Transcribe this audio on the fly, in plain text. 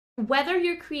Whether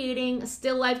you're creating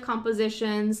still life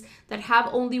compositions that have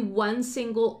only one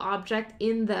single object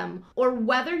in them, or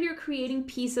whether you're creating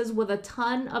pieces with a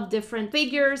ton of different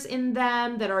figures in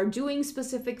them that are doing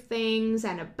specific things,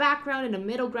 and a background and a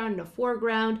middle ground and a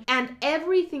foreground, and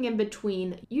everything in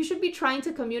between, you should be trying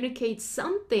to communicate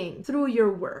something through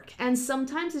your work. And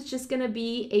sometimes it's just gonna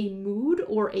be a mood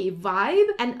or a vibe,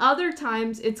 and other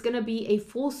times it's gonna be a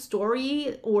full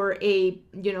story, or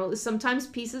sometimes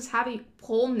pieces have a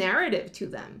whole narrative to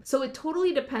them. So it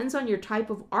totally depends on your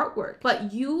type of artwork.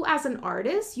 But you as an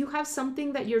artist, you have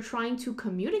something that you're trying to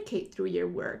communicate through your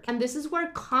work. And this is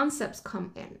where concepts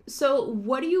come in. So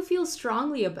what do you feel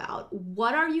strongly about?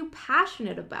 What are you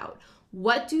passionate about?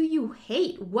 What do you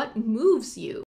hate? What moves you?